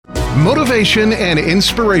Motivation and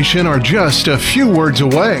inspiration are just a few words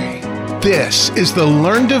away. This is the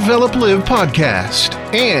Learn, Develop, Live podcast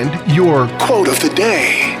and your quote of the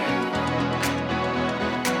day.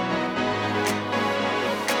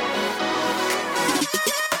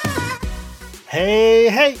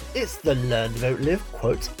 Hey, it's the Learn, Develop, Live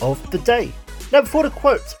quote of the day. Now before the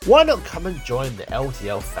quote, why not come and join the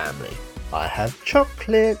LDL family? I have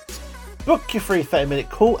chocolate. Book your free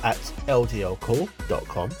 30-minute call at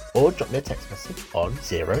ldlcall.com or drop me a text message on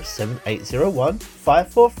 07801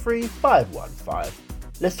 543 515.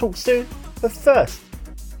 Let's talk soon, but first,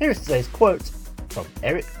 here is today's quote from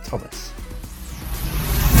Eric Thomas.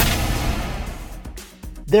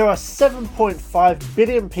 There are 7.5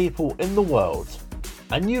 billion people in the world,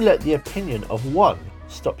 and you let the opinion of one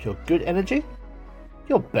stop your good energy?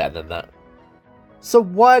 You're better than that. So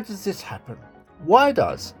why does this happen? Why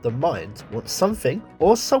does the mind want something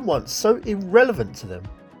or someone so irrelevant to them?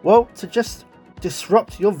 Well, to just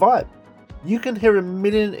disrupt your vibe. You can hear a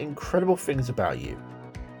million incredible things about you,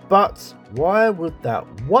 but why would that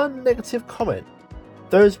one negative comment,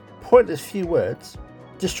 those pointless few words,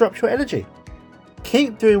 disrupt your energy?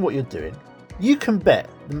 Keep doing what you're doing. You can bet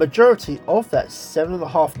the majority of that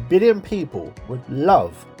 7.5 billion people would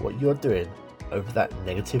love what you're doing over that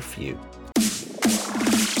negative few.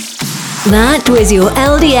 That was your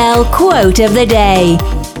LDL quote of the day.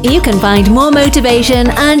 You can find more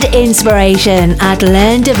motivation and inspiration at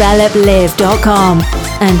learndeveloplive.com,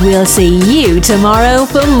 and we'll see you tomorrow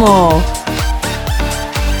for more.